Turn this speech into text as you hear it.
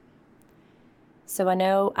So I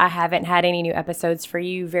know I haven't had any new episodes for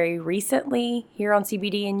you very recently here on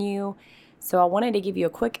CBD and You. So I wanted to give you a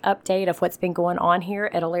quick update of what's been going on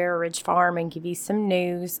here at Alera Ridge Farm and give you some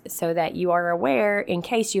news so that you are aware in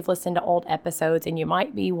case you've listened to old episodes and you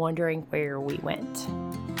might be wondering where we went.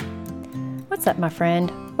 What's up, my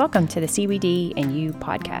friend? Welcome to the CBD and You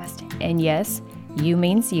podcast. And yes, you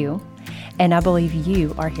means you. And I believe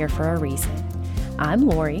you are here for a reason. I'm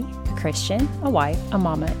Lori, a Christian, a wife, a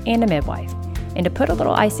mama, and a midwife. And to put a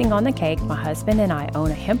little icing on the cake, my husband and I own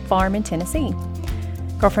a hemp farm in Tennessee.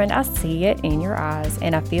 Girlfriend, I see it in your eyes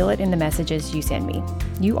and I feel it in the messages you send me.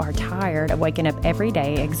 You are tired of waking up every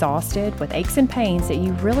day exhausted with aches and pains that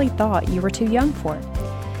you really thought you were too young for.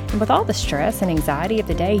 And with all the stress and anxiety of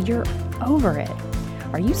the day, you're over it.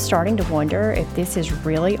 Are you starting to wonder if this is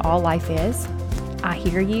really all life is? I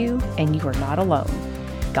hear you, and you are not alone.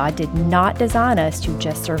 God did not design us to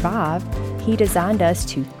just survive. He designed us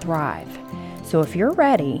to thrive. So if you're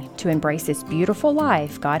ready to embrace this beautiful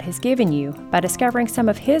life God has given you by discovering some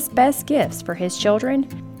of His best gifts for His children,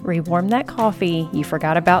 rewarm that coffee you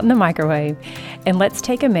forgot about in the microwave, and let's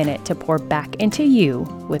take a minute to pour back into you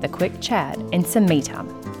with a quick chat and some me time.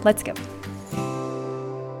 Let's go.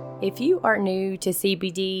 If you are new to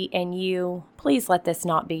CBD and You, please let this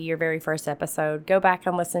not be your very first episode. Go back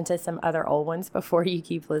and listen to some other old ones before you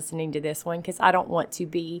keep listening to this one, because I don't want to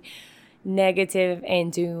be negative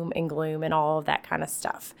and doom and gloom and all of that kind of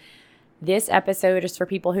stuff. This episode is for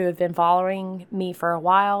people who have been following me for a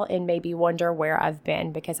while and maybe wonder where I've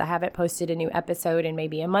been because I haven't posted a new episode in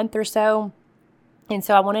maybe a month or so. And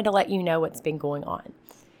so I wanted to let you know what's been going on.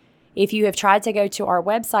 If you have tried to go to our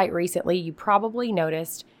website recently, you probably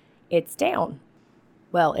noticed it's down.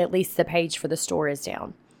 Well, at least the page for the store is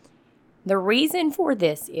down. The reason for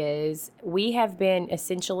this is we have been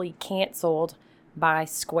essentially canceled by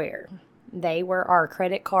Square. They were our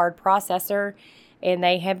credit card processor, and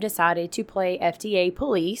they have decided to play FDA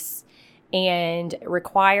police and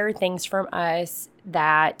require things from us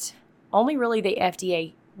that only really the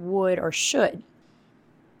FDA would or should.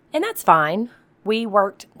 And that's fine. We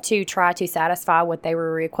worked to try to satisfy what they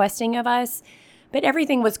were requesting of us, but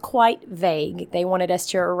everything was quite vague. They wanted us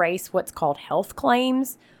to erase what's called health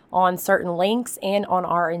claims on certain links and on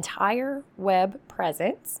our entire web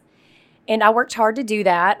presence. And I worked hard to do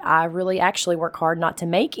that. I really actually work hard not to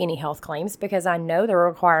make any health claims because I know there are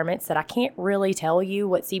requirements that I can't really tell you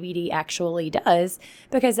what CBD actually does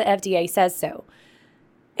because the FDA says so.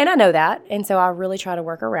 And I know that, and so I really try to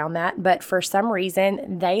work around that. But for some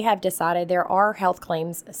reason, they have decided there are health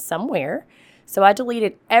claims somewhere. So I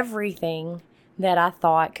deleted everything that I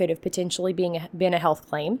thought could have potentially been a health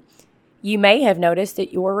claim. You may have noticed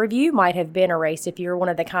that your review might have been erased. If you're one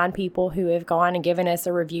of the kind people who have gone and given us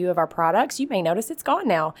a review of our products, you may notice it's gone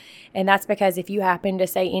now. And that's because if you happen to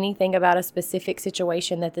say anything about a specific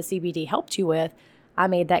situation that the CBD helped you with, I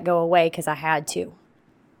made that go away because I had to.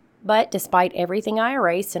 But despite everything I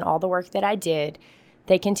erased and all the work that I did,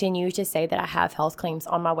 they continue to say that I have health claims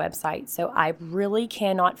on my website. So I really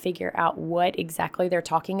cannot figure out what exactly they're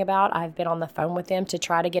talking about. I've been on the phone with them to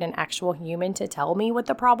try to get an actual human to tell me what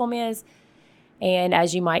the problem is. And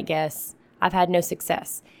as you might guess, I've had no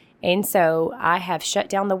success. And so I have shut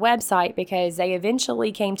down the website because they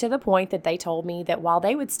eventually came to the point that they told me that while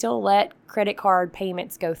they would still let credit card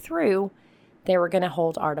payments go through, they were going to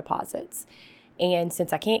hold our deposits. And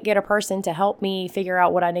since I can't get a person to help me figure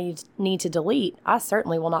out what I need to delete, I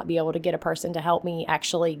certainly will not be able to get a person to help me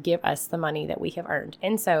actually give us the money that we have earned.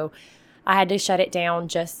 And so I had to shut it down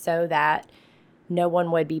just so that no one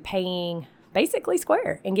would be paying basically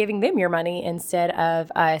Square and giving them your money instead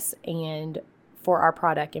of us and for our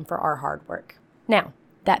product and for our hard work. Now,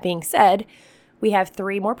 that being said, we have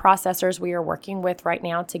 3 more processors we are working with right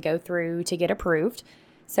now to go through to get approved.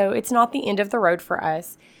 So it's not the end of the road for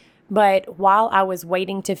us. But while I was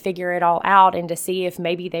waiting to figure it all out and to see if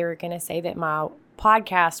maybe they were going to say that my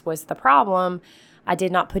podcast was the problem, I did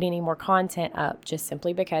not put any more content up just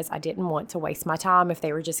simply because I didn't want to waste my time if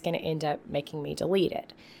they were just going to end up making me delete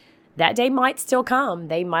it. That day might still come.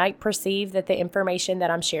 They might perceive that the information that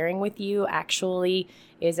I'm sharing with you actually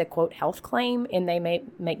is a quote health claim and they may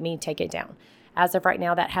make me take it down. As of right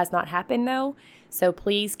now, that has not happened though. So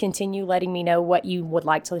please continue letting me know what you would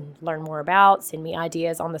like to learn more about. Send me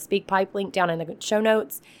ideas on the SpeakPipe link down in the show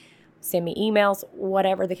notes. Send me emails,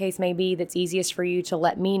 whatever the case may be that's easiest for you to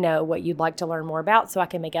let me know what you'd like to learn more about so I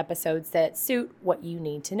can make episodes that suit what you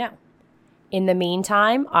need to know. In the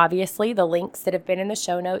meantime, obviously, the links that have been in the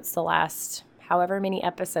show notes the last however many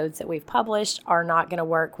episodes that we've published are not going to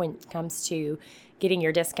work when it comes to getting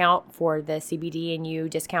your discount for the CBD and You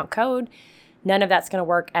discount code. None of that's going to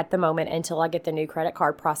work at the moment until I get the new credit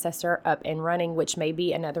card processor up and running, which may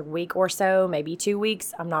be another week or so, maybe 2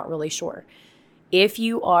 weeks. I'm not really sure. If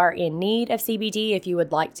you are in need of CBD, if you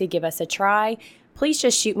would like to give us a try, please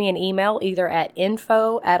just shoot me an email either at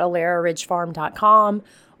info@alararidgefarm.com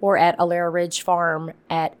or at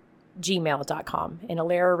alararidgefarm@gmail.com. And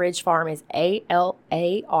Alara Ridge Farm is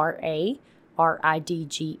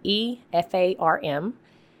ALARARIDGEFARM.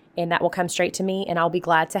 And that will come straight to me, and I'll be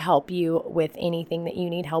glad to help you with anything that you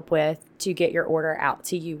need help with to get your order out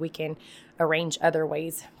to you. We can arrange other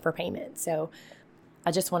ways for payment. So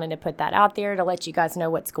I just wanted to put that out there to let you guys know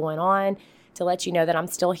what's going on, to let you know that I'm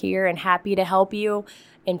still here and happy to help you.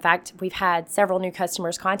 In fact, we've had several new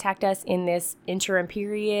customers contact us in this interim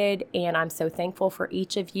period, and I'm so thankful for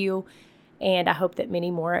each of you. And I hope that many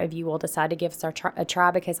more of you will decide to give us a try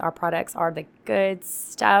because our products are the good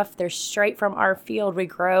stuff. They're straight from our field. We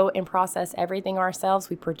grow and process everything ourselves.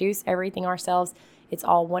 We produce everything ourselves. It's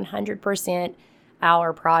all 100%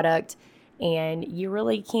 our product, and you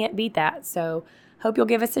really can't beat that. So hope you'll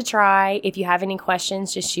give us a try. If you have any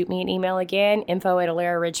questions, just shoot me an email again,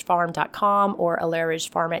 info@alararidgefarm.com or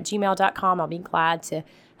alararidgefarm@gmail.com. I'll be glad to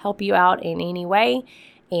help you out in any way.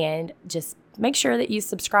 And just make sure that you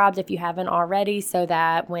subscribed if you haven't already so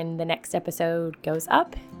that when the next episode goes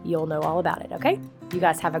up, you'll know all about it, okay? You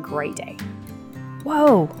guys have a great day.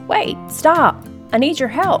 Whoa, wait, stop. I need your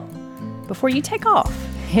help. Before you take off,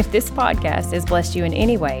 if this podcast has blessed you in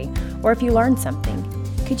any way, or if you learned something,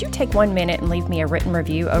 could you take 1 minute and leave me a written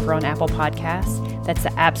review over on Apple Podcasts? That's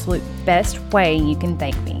the absolute best way you can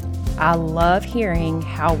thank me. I love hearing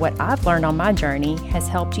how what I've learned on my journey has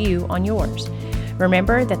helped you on yours.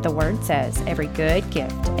 Remember that the Word says every good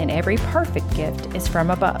gift and every perfect gift is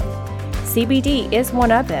from above. CBD is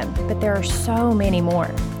one of them, but there are so many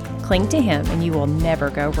more. Cling to Him and you will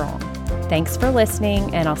never go wrong. Thanks for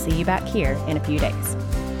listening, and I'll see you back here in a few days.